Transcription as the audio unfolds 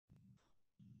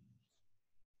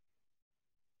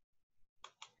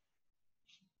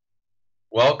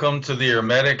Welcome to the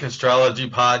Hermetic Astrology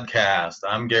Podcast.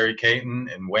 I'm Gary Caton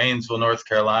in Waynesville, North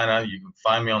Carolina. You can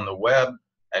find me on the web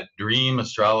at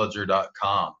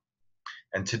dreamastrologer.com.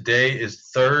 And today is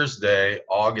Thursday,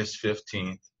 August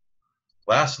 15th.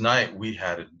 Last night we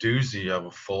had a doozy of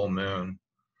a full moon.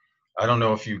 I don't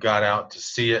know if you got out to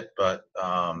see it, but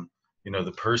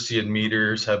the Perseid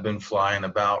meters have been flying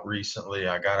about recently.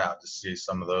 I got out to see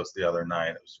some of those the other night.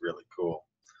 It was really cool.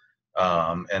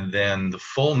 And then the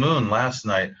full moon last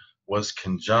night was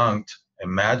conjunct a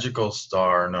magical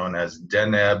star known as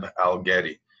Deneb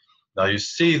Algeti. Now you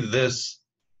see this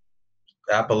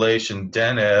appellation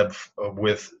Deneb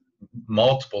with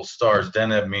multiple stars,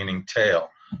 Deneb meaning tail.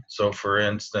 So for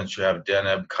instance, you have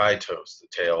Deneb Kaitos, the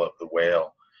tail of the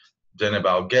whale. Deneb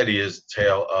Algeti is the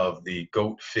tail of the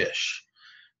goat fish.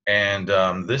 And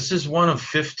this is one of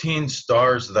 15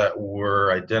 stars that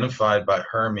were identified by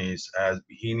Hermes as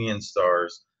Bohemian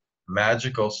stars,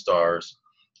 magical stars.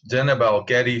 Deneb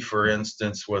Algeti, for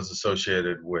instance, was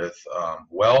associated with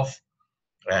wealth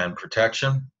and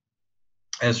protection.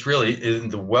 And it's really, in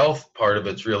the wealth part of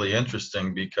it's really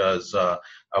interesting because I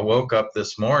woke up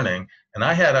this morning and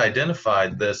I had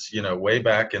identified this, way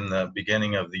back in the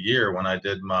beginning of the year when I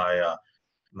did my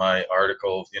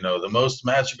article, the most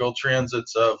magical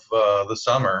transits of the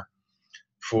summer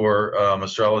for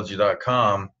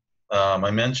astrology.com.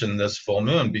 I mentioned this full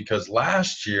moon because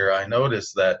last year I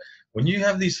noticed that when you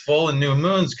have these full and new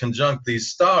moons conjunct these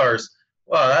stars,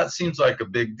 well, that seems like a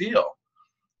big deal.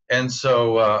 And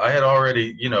so I had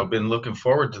already, been looking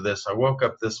forward to this. I woke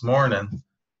up this morning,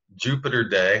 Jupiter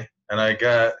Day, and I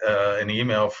got an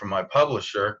email from my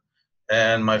publisher,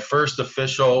 and my first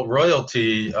official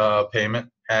royalty payment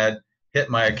had hit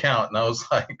my account, and I was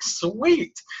like,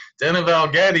 sweet, Deneb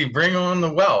Algeti, bring on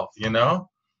the wealth, and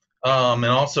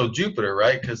also Jupiter,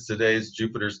 right? Because today's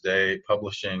Jupiter's day.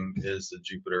 Publishing is a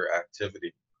Jupiter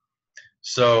activity.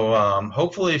 So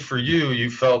hopefully for you,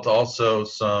 you felt also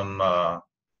some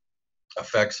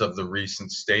effects of the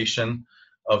recent station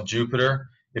of Jupiter.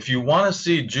 If you want to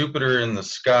see Jupiter in the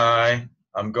sky,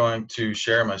 I'm going to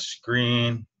share my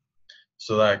screen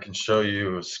so that I can show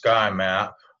you a sky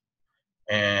map.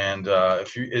 And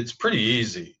it's pretty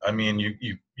easy. I mean,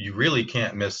 you really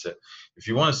can't miss it. If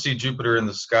you want to see Jupiter in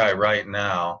the sky right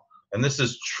now, and this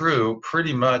is true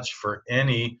pretty much for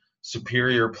any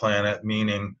superior planet,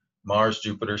 meaning Mars,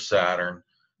 Jupiter, Saturn,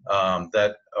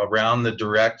 that around the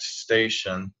direct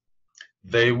station,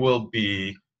 they will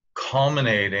be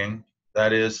culminating,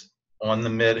 that is, on the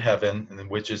midheaven,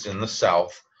 which is in the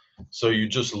south. So you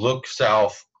just look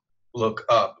south, look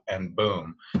up, and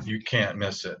boom, you can't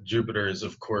miss it. Jupiter is,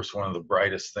 of course, one of the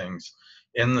brightest things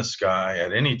in the sky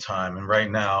at any time, and right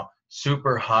now,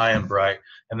 super high and bright.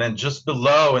 And then just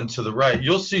below and to the right,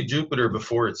 you'll see Jupiter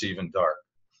before it's even dark.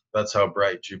 That's how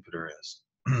bright Jupiter is.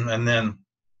 And then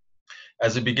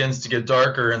as it begins to get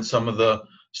darker and some of the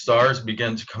stars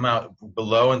begin to come out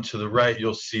below and to the right,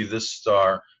 you'll see this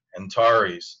star,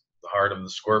 Antares, the heart of the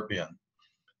scorpion.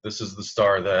 This is the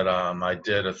star that I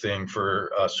did a thing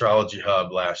for Astrology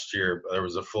Hub last year. There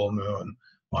was a full moon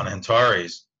on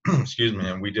Antares, excuse me,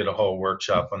 and we did a whole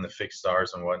workshop on the fixed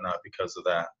stars and whatnot because of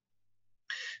that.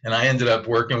 And I ended up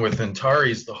working with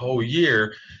Antares the whole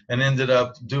year and ended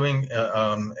up doing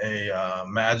a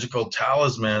magical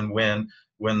talisman when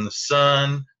the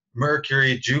Sun,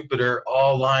 Mercury, Jupiter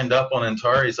all lined up on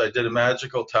Antares. I did a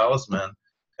magical talisman,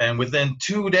 and within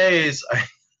 2 days,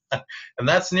 and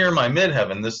that's near my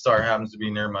midheaven. This star happens to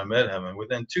be near my midheaven.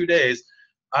 Within 2 days,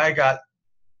 I got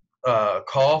a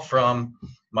call from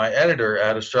my editor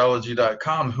at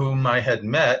astrology.com, whom I had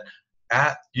met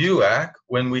at UAC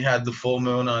when we had the full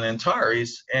moon on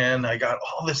Antares, and I got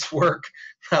all this work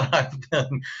that I've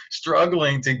been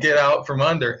struggling to get out from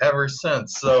under ever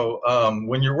since. So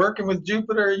when you're working with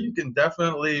Jupiter, you can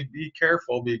definitely be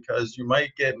careful because you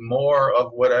might get more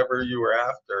of whatever you were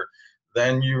after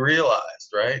than you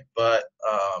realized, right? But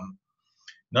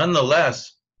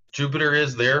nonetheless, Jupiter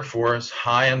is there for us,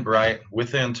 high and bright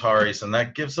with Antares, and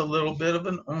that gives a little bit of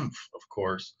an oomph, of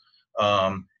course.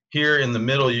 Here in the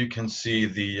middle, you can see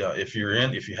the, if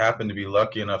you happen to be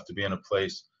lucky enough to be in a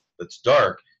place that's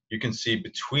dark, you can see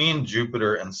between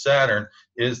Jupiter and Saturn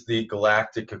is the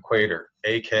galactic equator,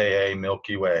 aka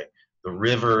Milky Way, the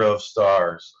river of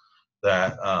stars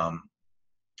that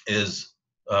is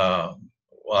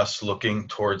us looking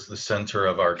towards the center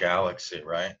of our galaxy,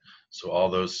 right? So all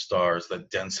those stars, that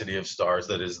density of stars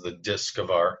that is the disk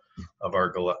of our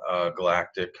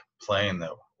galactic plane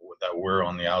that we're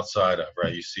on the outside of,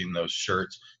 right? You've seen those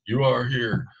shirts, you are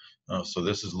here. So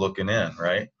this is looking in,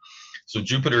 right? So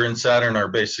Jupiter and Saturn are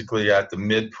basically at the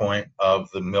midpoint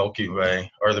of the Milky Way,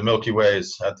 or the Milky Way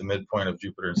is at the midpoint of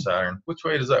Jupiter and Saturn. Which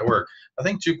way does that work? I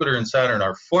think Jupiter and Saturn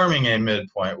are forming a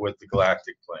midpoint with the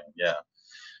galactic plane, yeah.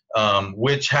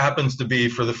 Which happens to be,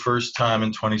 for the first time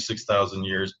in 26,000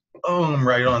 years, boom,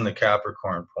 right on the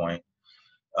Capricorn point,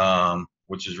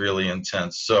 which is really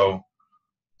intense.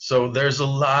 So there's a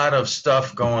lot of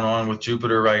stuff going on with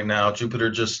Jupiter right now. Jupiter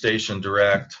just stationed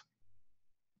direct.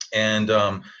 And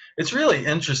it's really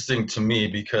interesting to me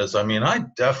because, I mean, I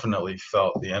definitely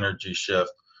felt the energy shift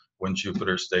when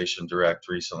Jupiter stationed direct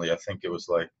recently. I think it was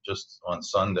like just on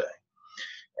Sunday.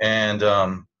 And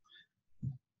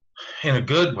in a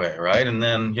good way, right? And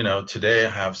then, you know, today I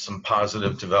have some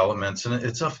positive developments. And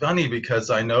it's so funny because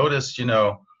I noticed, you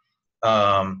know,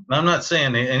 I'm not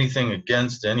saying anything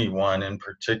against anyone in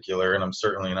particular, and I'm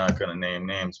certainly not going to name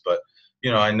names, but,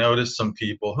 you know, I noticed some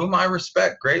people whom I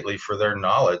respect greatly for their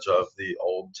knowledge of the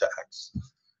old texts,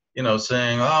 you know,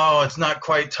 saying, oh, it's not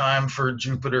quite time for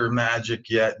Jupiter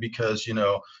magic yet because, you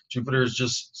know, Jupiter is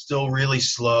just still really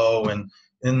slow. And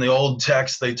in the old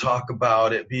text, they talk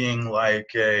about it being like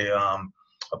a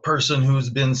person who's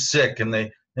been sick and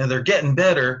they're getting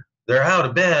better. They're out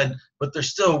of bed, but they're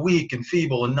still weak and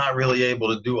feeble and not really able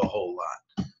to do a whole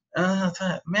lot. And I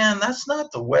thought, man, that's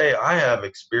not the way I have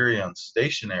experienced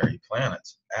stationary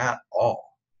planets at all.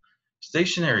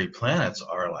 Stationary planets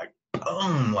are like,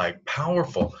 boom, like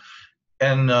powerful.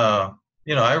 And,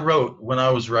 you know, I wrote when I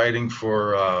was writing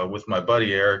for, with my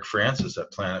buddy Eric Francis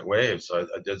at Planet Waves. I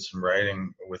did some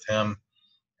writing with him.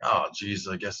 Oh, geez,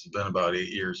 I guess it's been about 8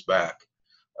 years back.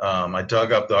 I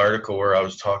dug up the article where I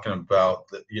was talking about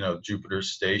the, you know, Jupiter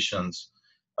stations.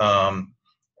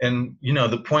 And, you know,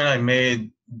 the point I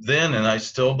made then, and I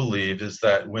still believe, is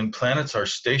that when planets are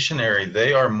stationary,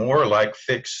 they are more like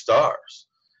fixed stars.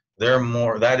 They're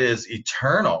more, that is,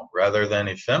 eternal rather than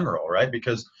ephemeral, right?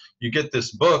 Because you get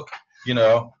this book, you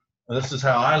know, this is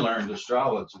how I learned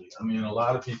astrology. I mean, a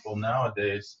lot of people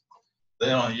nowadays, they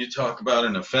don't, you talk about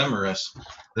an ephemeris,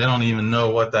 they don't even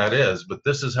know what that is. But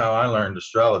this is how I learned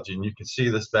astrology. And you can see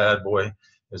this bad boy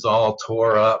is all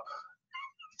tore up.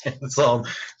 It's all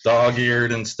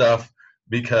dog-eared and stuff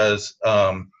because,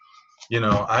 you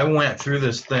know, I went through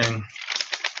this thing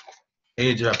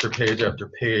page after page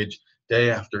after page, day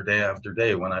after day after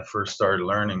day when I first started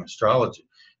learning astrology.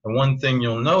 And one thing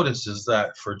you'll notice is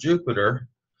that for Jupiter,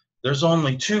 there's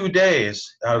only 2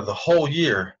 days out of the whole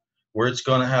year where it's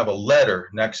going to have a letter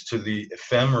next to the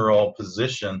ephemeral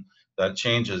position that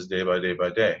changes day by day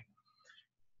by day.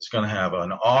 It's going to have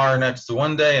an R next to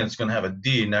one day, and it's going to have a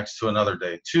D next to another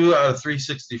day. 2 out of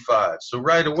 365. So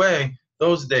right away,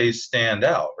 those days stand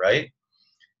out, right?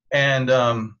 And,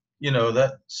 you know,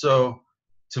 that, so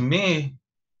to me,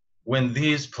 when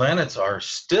these planets are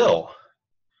still,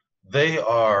 they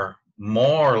are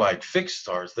more like fixed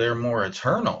stars. They're more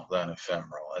eternal than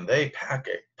ephemeral, and they pack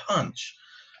a punch.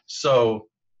 So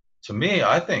to me,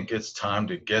 I think it's time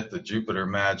to get the Jupiter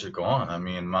magic on. I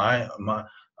mean, I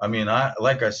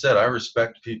like I said, I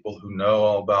respect people who know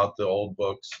all about the old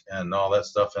books and all that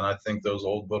stuff, and I think those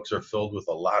old books are filled with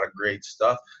a lot of great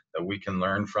stuff that we can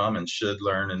learn from and should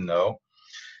learn and know.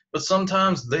 But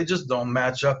sometimes they just don't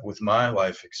match up with my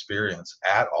life experience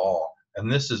at all,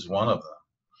 and this is one of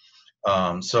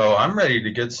them. So I'm ready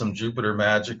to get some Jupiter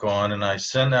magic on, and I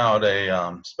sent out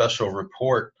a special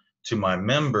report to my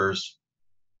members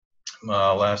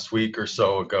last week or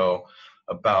so ago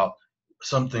about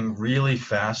something really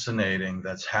fascinating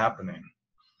that's happening.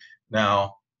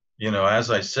 Now, you know, as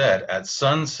I said, at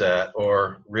sunset,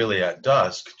 or really at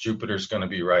dusk, Jupiter's going to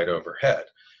be right overhead.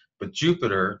 But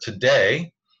Jupiter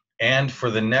today, and for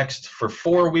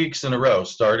 4 weeks in a row,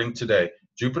 starting today,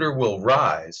 Jupiter will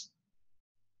rise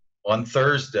on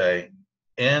Thursday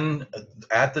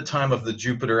at the time of the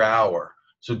Jupiter hour.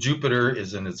 So Jupiter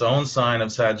is in its own sign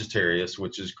of Sagittarius,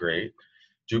 which is great.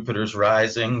 Jupiter's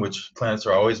rising, which planets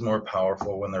are always more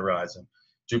powerful when they're rising.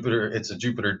 Jupiter, it's a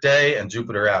Jupiter day and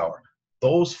Jupiter hour.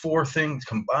 Those 4 things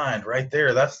combined right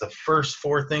there, that's the first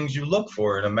 4 things you look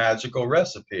for in a magical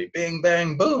recipe. Bing,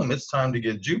 bang, boom, it's time to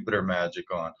get Jupiter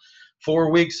magic on.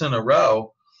 4 weeks in a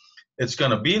row, it's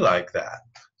going to be like that.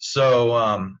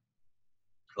 So,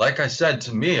 like I said,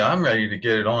 to me, I'm ready to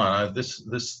get it on.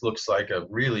 This looks like a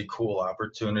really cool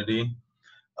opportunity.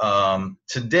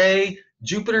 Today,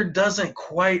 Jupiter doesn't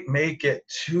quite make it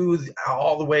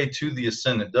all the way to the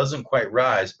ascendant, doesn't quite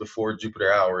rise before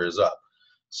Jupiter hour is up.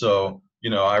 So, you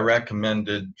know, I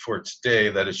recommended for today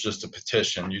that it's just a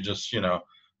petition. You just, you know,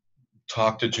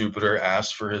 talk to Jupiter,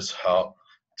 ask for his help,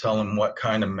 tell him what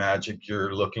kind of magic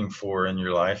you're looking for in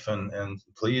your life, and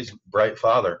please, Bright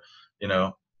Father, you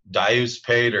know, Deus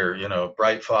Pater,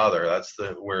 bright father. That's the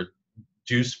where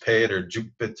Deus Pater,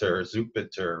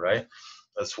 Jupiter, right?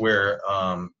 That's where,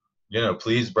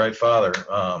 please, bright father,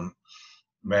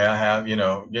 may I have,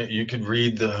 you could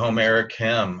read the Homeric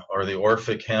hymn or the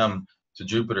Orphic hymn to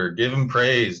Jupiter. Give him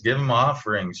praise, give him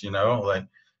offerings, and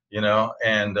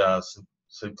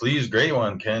so please, great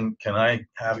one, can I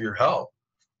have your help,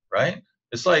 right?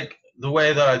 It's like the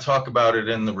way that I talk about it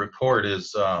in the report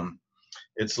is,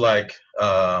 it's like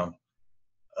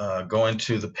going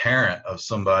to the parent of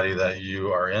somebody that you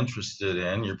are interested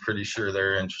in. You're pretty sure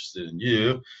they're interested in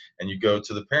you, and you go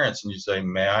to the parents and you say,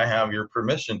 may I have your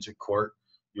permission to court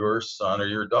your son or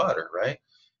your daughter, right?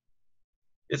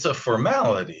 It's a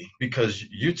formality because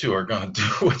you two are going to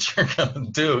do what you're going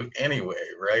to do anyway,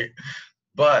 right?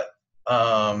 But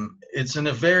it's a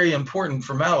very important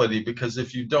formality, because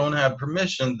if you don't have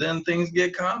permission, then things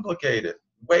get complicated.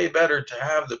 Way better to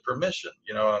have the permission,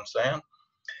 you know what I'm saying?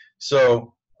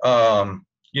 So,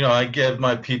 I give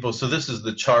my people, so this is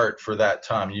the chart for that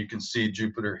time. You can see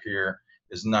Jupiter here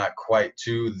is not quite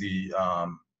to the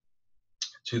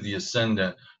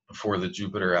ascendant before the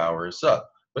Jupiter hour is up.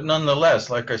 But nonetheless,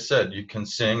 like I said, you can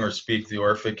sing or speak the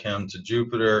Orphic hymn to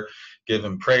Jupiter, give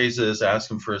him praises, ask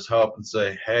him for his help, and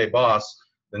say, hey, boss,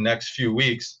 the next few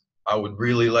weeks, I would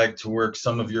really like to work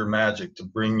some of your magic to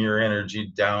bring your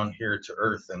energy down here to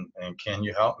Earth, and can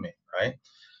you help me, right?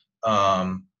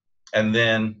 And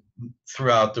then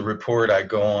throughout the report, I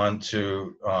go on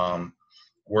to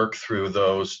work through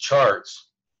those charts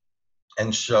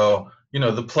and show,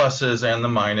 the pluses and the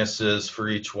minuses for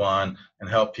each one, and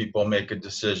help people make a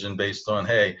decision based on,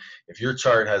 hey, if your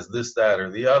chart has this, that, or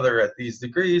the other at these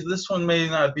degrees, this one may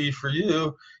not be for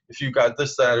you. If you got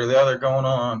this, that, or the other going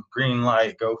on, green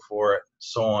light, go for it,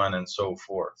 so on and so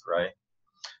forth, right?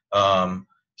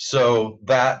 So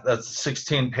that's a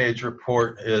 16-page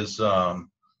report is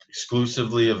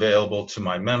exclusively available to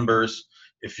my members.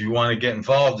 If you want to get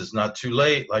involved, it's not too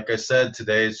late. Like I said,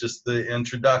 today is just the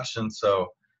introduction. So,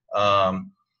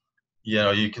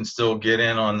 you can still get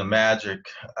in on the magic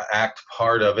act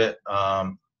part of it.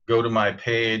 Go to my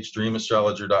page,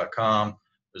 dreamastrologer.com.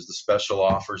 There's the special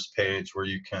offers page where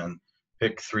you can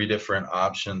pick 3 different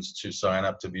options to sign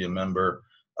up to be a member.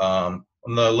 On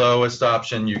the lowest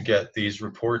option, you get these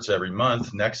reports every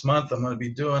month. Next month, I'm going to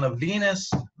be doing a Venus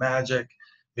magic.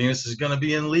 Venus is going to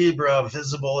be in Libra,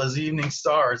 visible as evening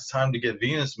star. It's time to get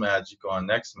Venus magic on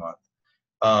next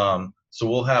month. So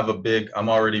we'll have a big, I'm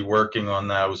already working on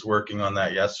that. I was working on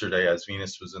that yesterday as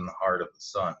Venus was in the heart of the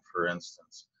sun, for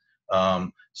instance.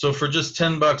 So for just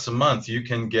 $10 a month, you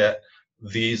can get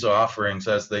these offerings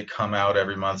as they come out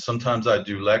every month. Sometimes I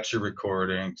do lecture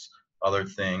recordings, other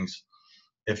things.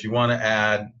 If you want to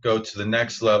add, go to the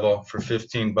next level. For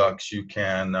 $15, you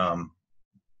can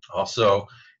also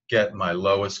get my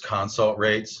lowest consult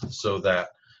rates, so that,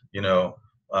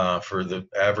 for the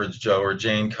average Joe or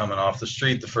Jane coming off the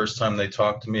street, the first time they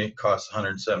talk to me, it costs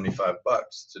 $175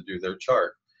 to do their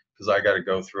chart, because I got to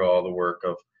go through all the work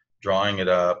of drawing it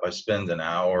up. I spend an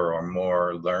hour or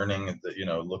more learning,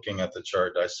 looking at the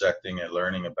chart, dissecting it,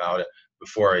 learning about it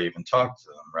before I even talk to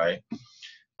them, right?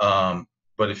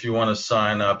 But if you want to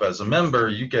sign up as a member,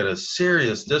 you get a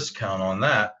serious discount on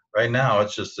that. Right now,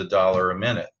 it's just $1 a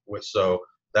minute. So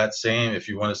that same, if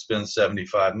you want to spend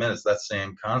 75 minutes, that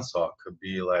same consult could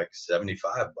be like $75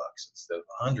 instead of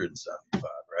 175,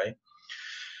 right?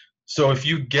 So if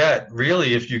you get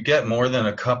more than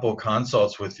a couple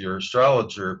consults with your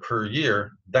astrologer per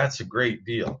year, that's a great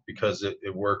deal, because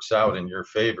it works out in your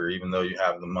favor. Even though you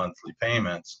have the monthly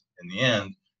payments, in the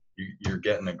end, you're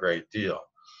getting a great deal.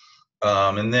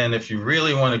 And then if you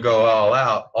really want to go all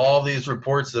out, all these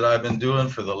reports that I've been doing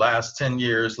for the last 10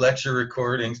 years, lecture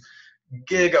recordings,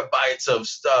 gigabytes of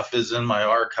stuff is in my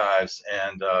archives.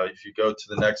 And if you go to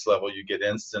the next level, you get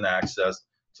instant access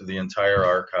to the entire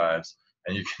archives.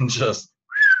 And you can just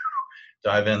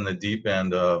dive in the deep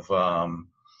end of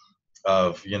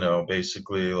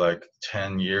basically like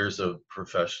 10 years of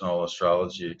professional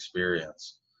astrology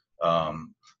experience.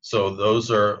 So those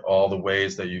are all the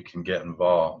ways that you can get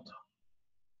involved.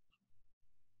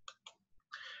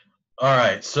 All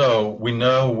right, so we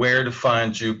know where to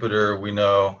find Jupiter. We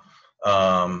know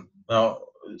now.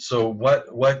 So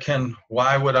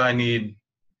why would I need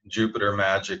Jupiter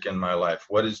magic in my life?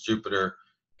 What is Jupiter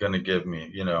going to give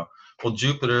me? Well,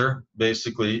 Jupiter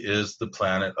basically is the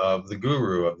planet of the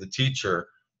guru, of the teacher,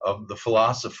 of the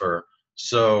philosopher.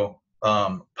 So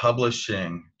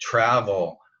publishing,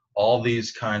 travel, all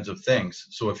these kinds of things.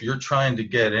 So if you're trying to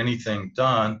get anything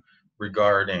done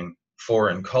regarding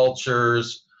foreign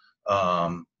cultures,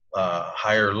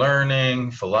 higher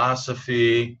learning,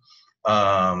 philosophy,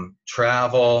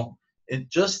 travel,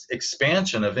 just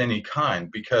expansion of any kind.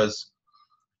 Because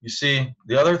you see,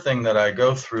 the other thing that I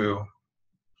go through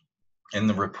in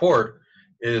the report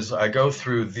is I go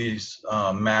through these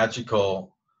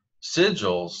magical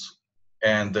sigils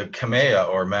and the Kamea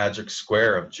or magic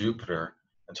square of Jupiter,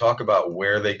 and talk about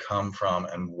where they come from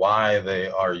and why they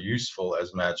are useful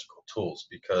as magical tools.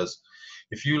 Because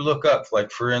if you look up, like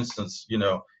for instance,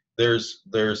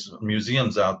 there's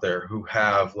museums out there who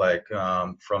have like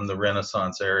from the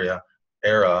Renaissance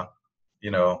era,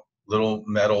 little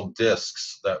metal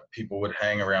discs that people would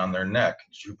hang around their neck,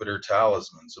 Jupiter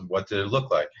talismans. And what did it look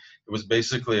like? It was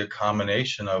basically a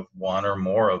combination of one or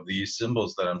more of these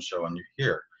symbols that I'm showing you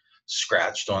here,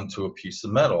 scratched onto a piece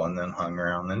of metal and then hung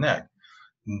around the neck.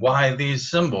 Why these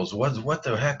symbols? What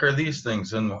the heck are these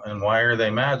things, and why are they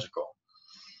magical?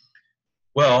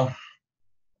 Well,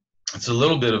 it's a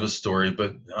little bit of a story,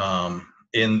 but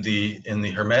in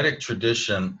the Hermetic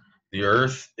tradition, the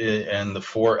earth and the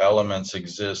four elements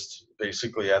exist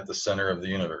basically at the center of the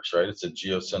universe, right? It's a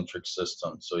geocentric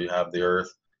system. So you have the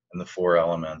earth and the four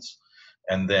elements.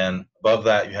 And then above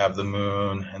that, you have the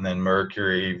moon, and then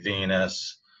Mercury,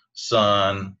 Venus,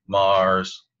 Sun,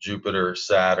 Mars, Jupiter,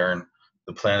 Saturn,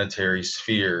 the planetary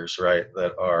spheres, right,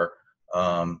 that are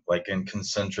like in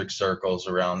concentric circles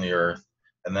around the earth.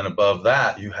 And then above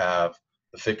that, you have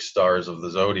the fixed stars of the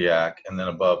zodiac. And then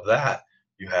above that,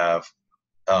 you have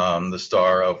the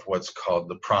star of what's called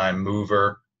the prime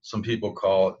mover. Some people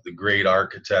call it the great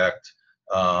architect.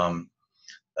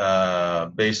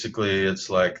 Basically, it's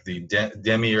like the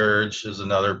demiurge is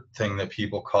another thing that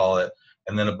people call it.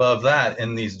 And then above that,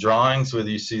 in these drawings, where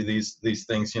you see these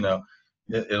things,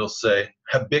 it'll say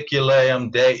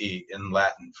habiculatum Dei in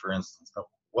Latin, for instance.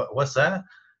 What's that?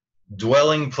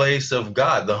 Dwelling place of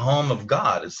God, the home of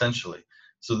God, essentially.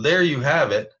 So there you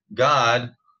have it,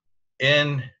 God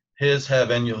in his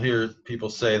heaven. You'll hear people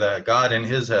say that, God in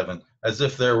his heaven, as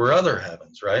if there were other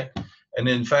heavens, right? And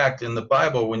in fact, in the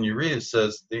Bible, when you read it,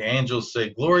 says the angels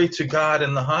say, glory to God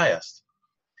in the highest.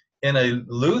 In a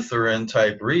Lutheran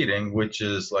type reading, which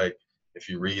is like, if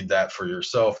you read that for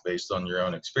yourself based on your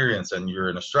own experience and you're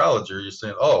an astrologer, you're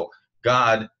saying, oh,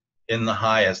 God in the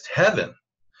highest heaven.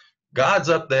 God's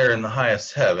up there in the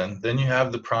highest heaven. Then you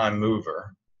have the prime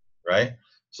mover, right?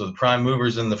 So the prime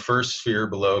mover's in the first sphere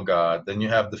below God. Then you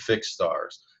have the fixed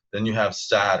stars. Then you have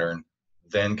Saturn.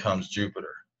 Then comes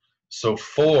Jupiter. So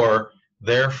 4,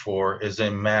 therefore, is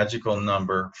a magical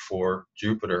number for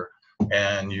Jupiter.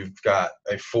 And you've got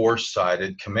a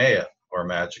 4-sided Kamea, or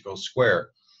magical square,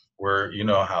 where you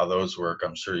know how those work.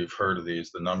 I'm sure you've heard of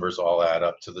these. The numbers all add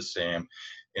up to the same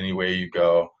any way you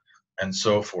go, and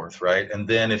so forth, right? And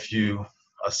then if you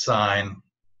assign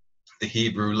the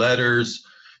Hebrew letters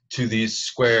to these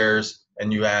squares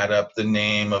and you add up the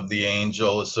name of the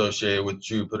angel associated with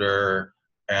Jupiter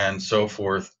and so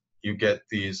forth, you get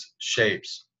these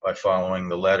shapes by following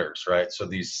the letters, right? So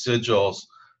these sigils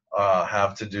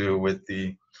have to do with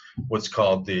what's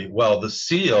called the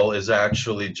seal is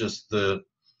actually just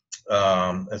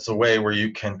it's a way where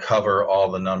you can cover all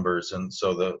the numbers. And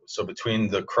so between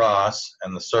the cross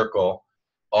and the circle,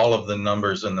 all of the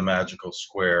numbers in the magical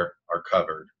square are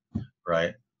covered,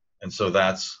 right? And so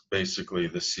that's basically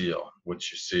the seal,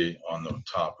 which you see on the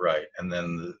top right. And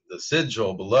then the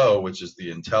sigil below, which is the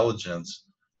intelligence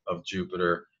of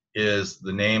Jupiter, is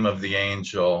the name of the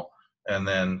angel. And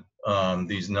then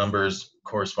these numbers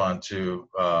correspond to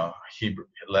Hebrew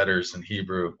letters in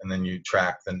Hebrew, and then you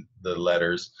track the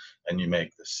letters and you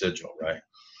make the sigil, right?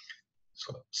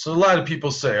 So a lot of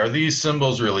people say, are these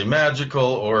symbols really magical,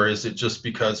 or is it just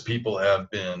because people have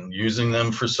been using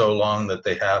them for so long that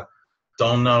they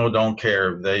don't know, don't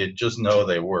care, they just know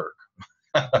they work?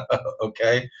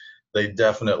 Okay, they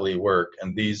definitely work,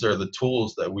 and these are the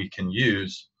tools that we can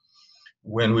use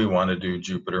when we want to do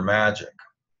Jupiter magic.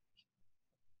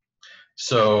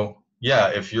 So yeah,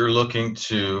 if you're looking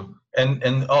to,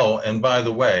 and by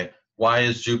the way, why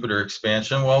is Jupiter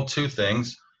expansion? Well, 2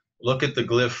 things. Look at the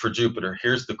glyph for Jupiter.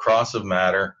 Here's the cross of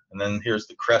matter, and then here's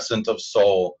the crescent of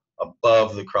soul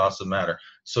above the cross of matter.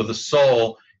 So the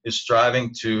soul is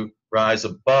striving to rise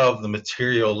above the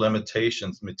material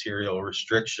limitations, material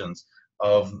restrictions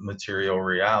of material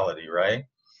reality, right?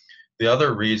 The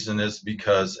other reason is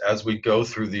because as we go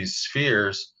through these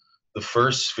spheres, the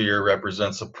first sphere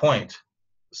represents a point.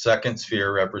 The second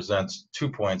sphere represents 2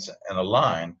 points and a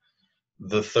line.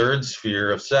 The third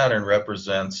sphere of Saturn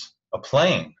represents a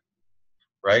plane,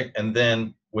 right? And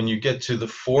then when you get to the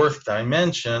 4th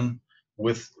dimension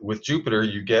with Jupiter,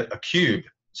 you get a cube.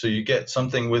 So you get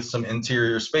something with some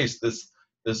interior space. This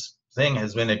thing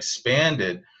has been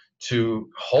expanded to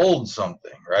hold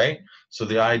something, right? So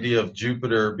the idea of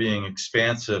Jupiter being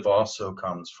expansive also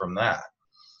comes from that.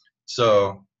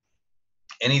 So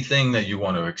anything that you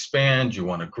want to expand, you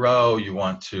want to grow, you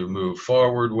want to move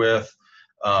forward with.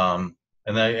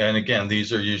 And again,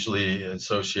 these are usually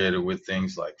associated with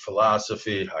things like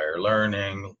philosophy, higher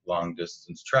learning, long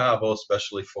distance travel,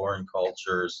 especially foreign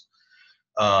cultures,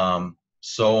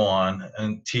 so on,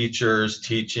 and teachers,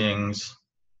 teachings,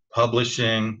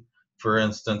 publishing, for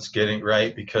instance, getting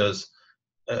right, because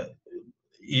uh,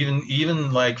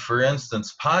 even like, for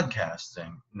instance,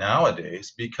 podcasting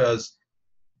nowadays, because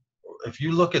if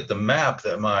you look at the map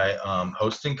that my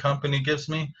hosting company gives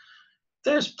me,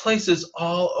 there's places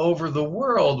all over the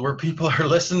world where people are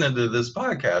listening to this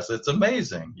podcast. It's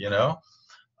amazing, you know?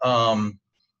 Um,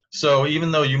 so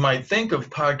even though you might think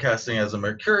of podcasting as a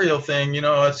mercurial thing, you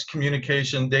know, it's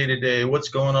communication day to day, what's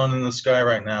going on in the sky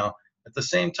right now. At the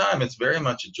same time, it's very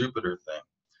much a Jupiter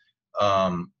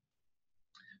thing.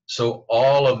 So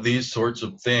all of these sorts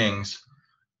of things,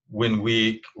 when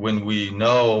we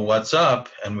know what's up,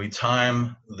 and we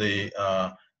time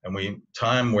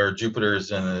where Jupiter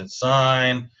is in its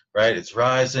sign, right? It's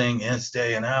rising in its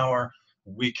day and hour.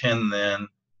 We can then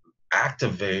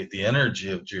activate the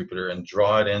energy of Jupiter and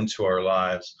draw it into our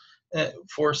lives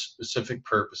for specific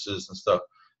purposes and stuff.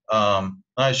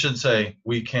 I should say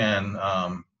we can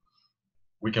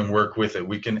work with it.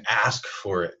 We can ask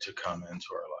for it to come into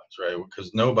our lives, right?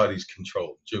 Because nobody's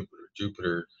controlled Jupiter.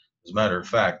 Jupiter, as a matter of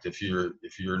fact, if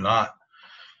you're not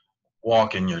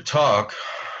walking your talk,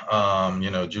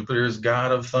 you know, Jupiter is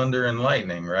god of thunder and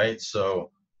lightning, right?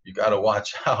 So you got to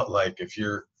watch out. Like if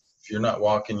you're not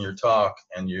walking your talk,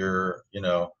 and you're, you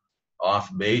know, off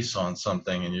base on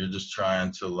something, and you're just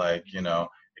trying to, like, you know,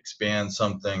 expand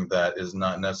something that is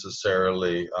not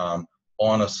necessarily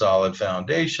on a solid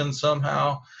foundation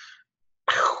somehow,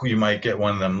 you might get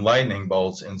one of them lightning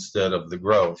bolts instead of the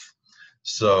growth.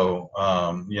 So,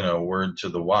 you know, word to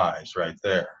the wise right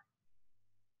there.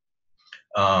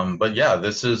 But yeah,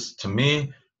 to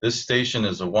me, this station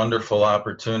is a wonderful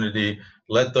opportunity.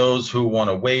 Let those who want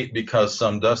to wait because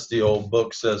some dusty old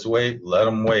book says wait, let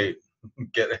them wait.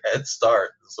 Get a head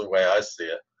start. That's the way I see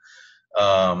it.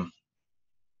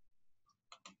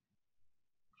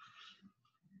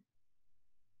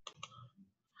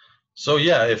 So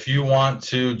yeah, if you want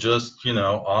to just, you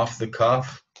know, off the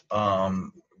cuff,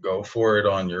 go for it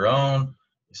on your own.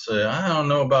 You say, I don't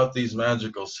know about these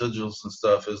magical sigils and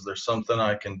stuff. Is there something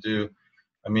I can do?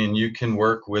 I mean, you can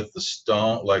work with the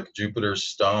stone, like Jupiter's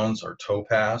stones or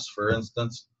topaz, for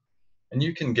instance, and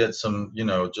you can get some, you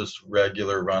know, just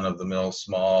regular run of the mill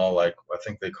small, like I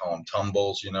think they call them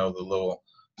tumbles, you know, the little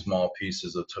small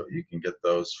pieces of you can get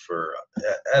those for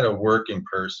at a working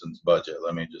person's budget.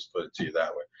 Let me just put it to you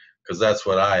that way, because that's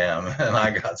what I am, and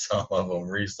I got some of them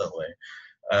recently.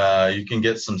 You can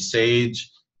get some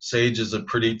sage. Sage is a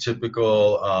pretty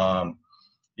typical,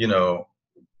 you know,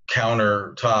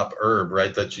 countertop herb,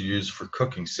 right, that you use for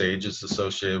cooking. Sage is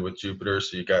associated with Jupiter,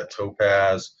 so you got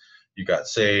topaz, you got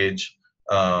sage,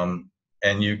 and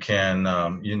you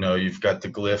can, you know, you've got the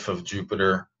glyph of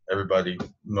Jupiter. Everybody,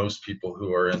 most people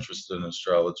who are interested in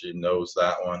astrology knows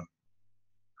that one.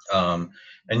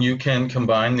 And you can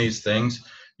combine these things.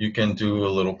 You can do a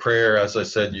little prayer. As I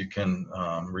said, you can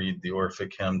read the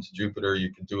Orphic hymn to Jupiter.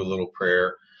 You can do a little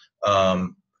prayer.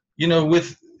 You know,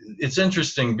 it's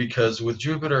interesting because with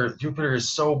Jupiter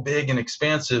is so big and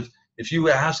expansive. If you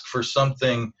ask for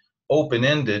something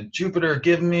open-ended, Jupiter,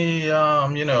 give me,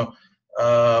 you know,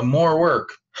 more work,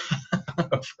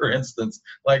 for instance,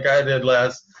 like I did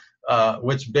last,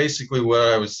 which basically what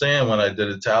I was saying when I did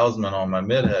a talisman on my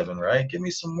midheaven, right? Give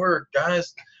me some work,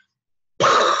 guys.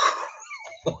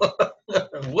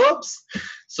 Whoops.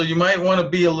 So you might want to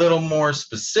be a little more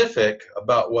specific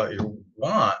about what you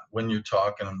want when you're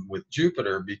talking with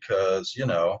Jupiter, because, you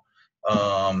know,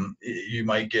 you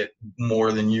might get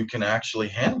more than you can actually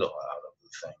handle out of the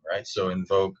thing, right? So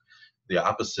invoke the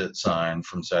opposite sign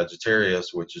from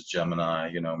Sagittarius, which is Gemini,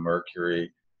 you know,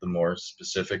 Mercury, the more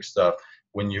specific stuff.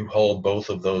 When you hold both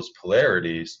of those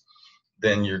polarities,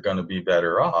 then you're going to be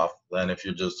better off than if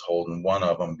you're just holding one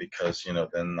of them, because, you know,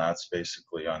 then that's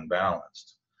basically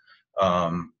unbalanced.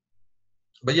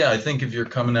 But yeah, I think if you're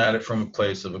coming at it from a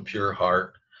place of a pure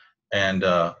heart, and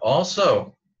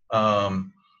also,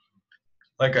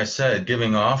 like I said,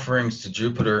 giving offerings to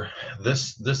Jupiter,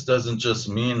 this doesn't just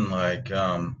mean like,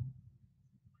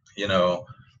 you know,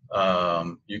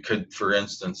 you could, for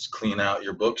instance, clean out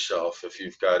your bookshelf. If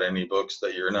you've got any books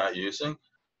that you're not using,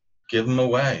 give them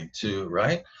away too,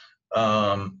 right?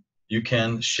 you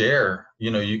can share,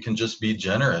 you can just be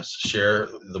generous, share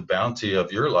the bounty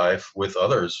of your life with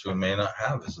others who may not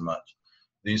have as much.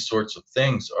 These sorts of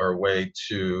things are a way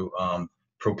to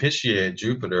propitiate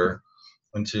Jupiter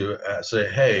and to say,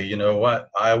 hey, you know what?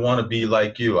 I want to be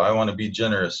like you. I want to be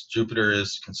generous. Jupiter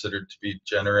is considered to be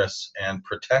generous and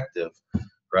protective,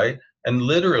 right? And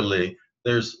literally,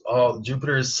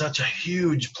 Jupiter is such a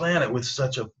huge planet with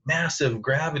such a massive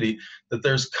gravity that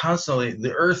there's constantly,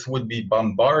 the Earth would be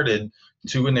bombarded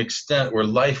to an extent where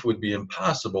life would be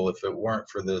impossible if it weren't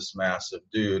for this massive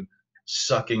dude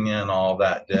sucking in all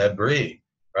that debris,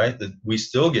 right? That we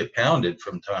still get pounded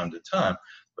from time to time,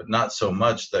 but not so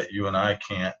much that you and I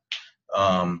can't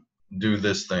do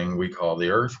this thing we call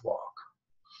the Earth walk.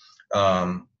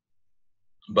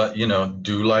 But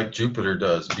do like Jupiter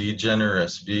does. Be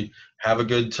generous. Have a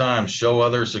good time. Show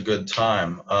others a good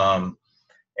time.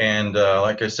 And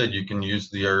like I said, you can use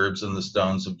the herbs and the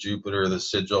stones of Jupiter, the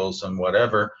sigils and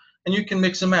whatever, and you can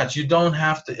mix and match. You don't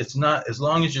have to. It's not, as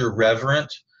long as you're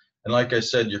reverent. And like I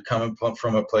said, you're coming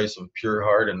from a place of pure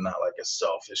heart and not like a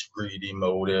selfish, greedy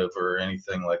motive or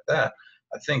anything like that.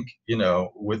 I think,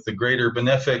 with the greater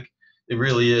benefic, it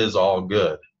really is all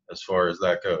good as far as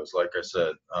that goes. Like I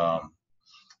said,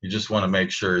 you just want to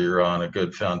make sure you're on a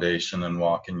good foundation and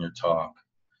walking your talk.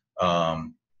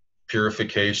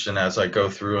 Purification, as I go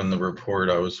through in the report,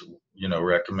 I was,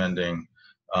 recommending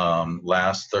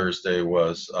last Thursday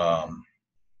was,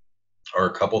 or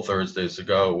a couple Thursdays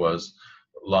ago was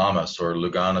Lammas or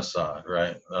Lughnasadh,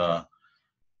 right?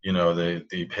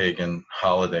 The pagan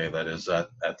holiday that is at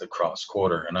the cross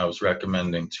quarter. And I was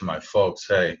recommending to my folks,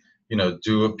 hey,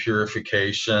 do a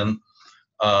purification.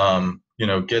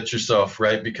 Get yourself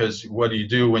right, because what do you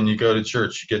do when you go to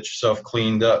church? You get yourself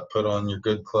cleaned up, put on your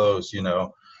good clothes,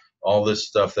 all this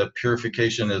stuff. That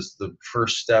purification is the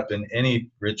first step in any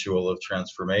ritual of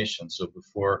transformation. So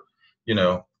before,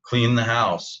 clean the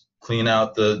house, clean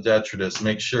out the detritus,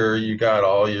 make sure you got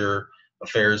all your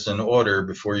affairs in order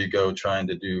before you go trying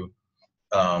to do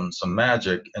some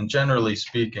magic. And generally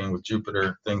speaking, with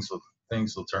Jupiter, things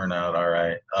will turn out all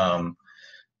right.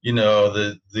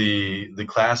 The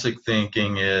classic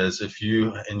thinking is, if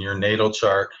you, in your natal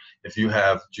chart, if you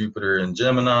have Jupiter in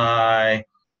Gemini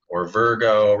or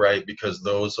Virgo, right, because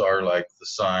those are like the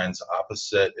signs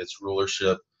opposite its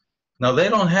rulership. Now, they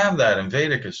don't have that in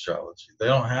Vedic astrology. They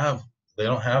don't have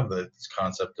this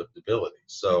concept of debility.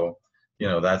 So,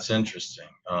 that's interesting.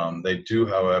 They do,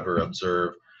 however,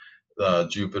 observe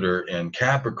Jupiter in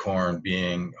Capricorn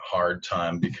being hard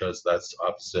time, because that's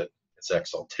opposite its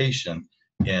exaltation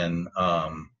in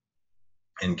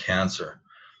Cancer.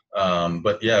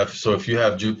 But yeah, so if you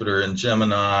have Jupiter in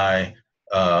Gemini,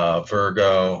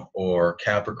 Virgo, or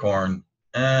Capricorn,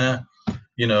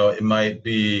 it might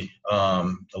be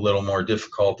a little more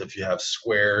difficult if you have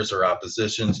squares or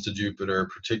oppositions to Jupiter,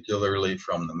 particularly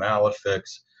from the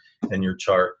malefics in your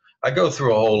chart. I go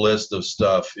through a whole list of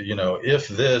stuff, if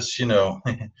this, you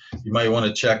might want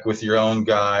to check with your own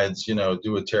guides,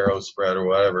 do a tarot spread or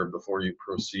whatever before you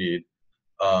proceed.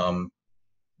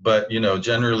 But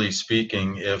generally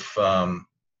speaking, if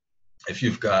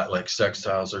you've got like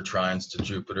sextiles or trines to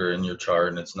Jupiter in your chart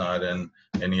and it's not in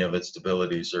any of its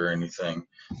debilities or anything,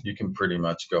 you can pretty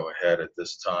much go ahead at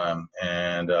this time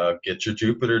and get your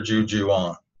Jupiter juju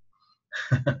on.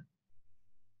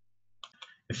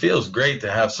 It feels great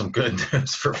to have some good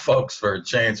news for folks for a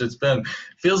change.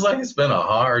 Feels like it's been a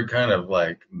hard kind of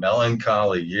like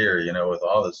melancholy year, with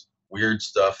all this weird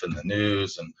stuff in the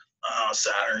news and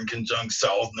Saturn conjunct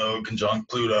South Node conjunct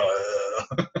Pluto.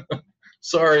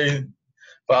 Sorry,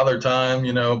 Father Time,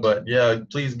 but yeah,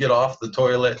 please get off the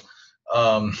toilet.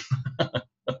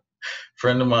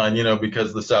 Friend of mine,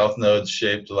 because the South Node's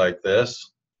shaped like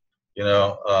this,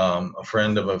 a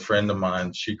friend of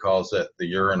mine, she calls it the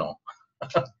urinal.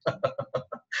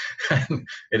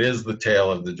 It is the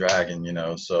tail of the dragon,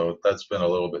 so that's been a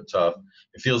little bit tough.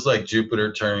 It feels like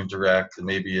Jupiter turning direct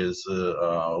maybe is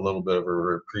a little bit of a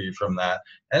reprieve from that.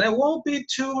 And it won't be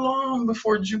too long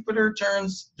before Jupiter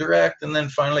turns direct and then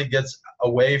finally gets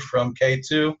away from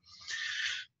K2.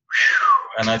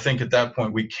 And I think at that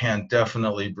point we can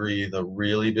definitely breathe a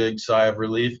really big sigh of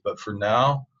relief. But for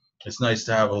now, it's nice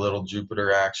to have a little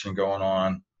Jupiter action going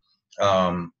on.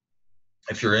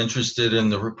 If you're interested in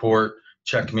the report,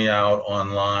 check me out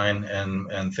online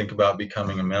and think about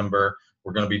becoming a member.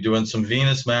 We're going to be doing some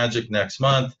Venus magic next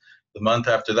month. The month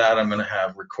after that, I'm going to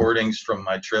have recordings from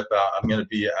my trip out. I'm going to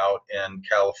be out in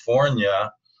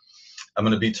California. I'm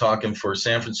going to be talking for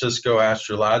San Francisco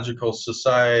Astrological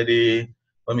Society.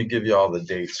 Let me give you all the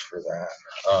dates for that.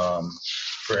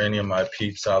 for any of my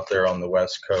peeps out there on the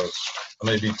West Coast. I'm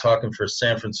going to be talking for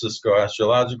San Francisco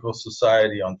Astrological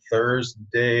Society on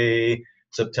Thursday,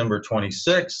 September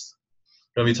 26th.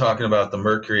 Going to be talking about the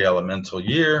Mercury elemental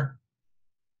year.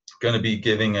 Going to be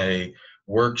giving a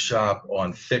workshop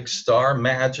on fixed star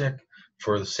magic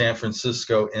for the San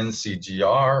Francisco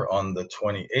NCGR on the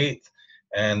 28th.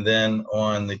 And then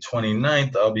on the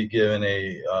 29th, I'll be giving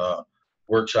a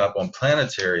workshop on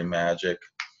planetary magic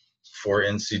for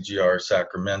NCGR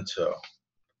Sacramento.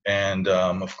 And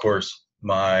of course,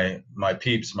 my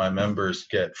peeps, my members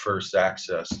get first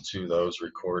access to those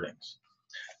recordings.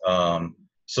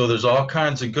 So there's all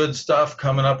kinds of good stuff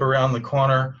coming up around the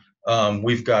corner.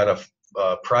 We've got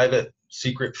a private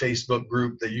secret Facebook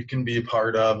group that you can be a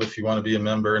part of if you want to be a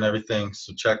member and everything.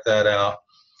 So check that out.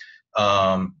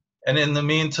 And in the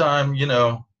meantime, you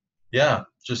know, yeah,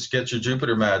 just get your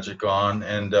Jupiter magic on.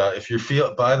 And if you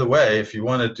feel, by the way, if you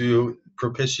want to do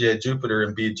propitiate Jupiter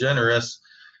and be generous,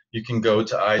 you can go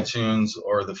to iTunes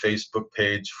or the Facebook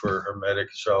page for Hermetic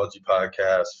Astrology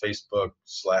Podcast,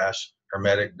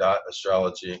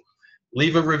 Facebook.com/hermetic.astrology.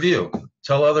 Leave a review.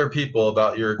 Tell other people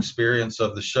about your experience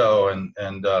of the show,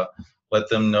 and let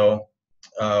them know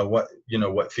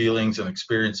what feelings and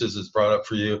experiences it's brought up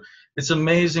for you. It's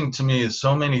amazing to me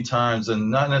so many times,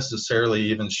 and not necessarily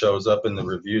even shows up in the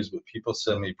reviews, but people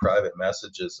send me private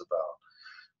messages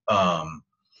about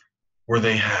where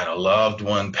they had a loved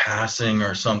one passing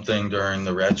or something during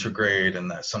the retrograde, and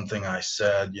that something I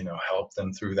said, helped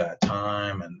them through that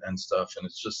time and stuff. And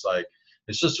it's just like,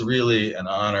 it's just really an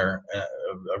honor,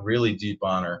 a really deep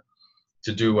honor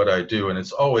to do what I do. And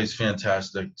it's always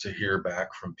fantastic to hear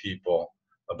back from people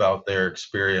about their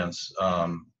experience,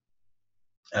 to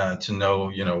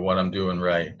know, what I'm doing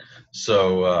right.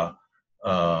 So,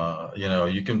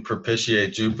 you can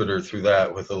propitiate Jupiter through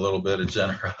that with a little bit of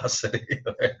generosity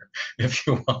there, if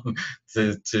you want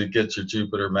to get your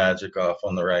Jupiter magic off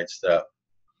on the right step.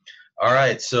 All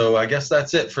right, so I guess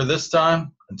that's it for this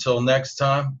time. Until next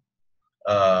time,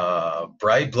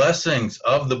 bright blessings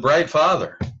of the Bright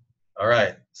Father. All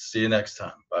right, see you next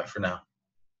time. Bye for now.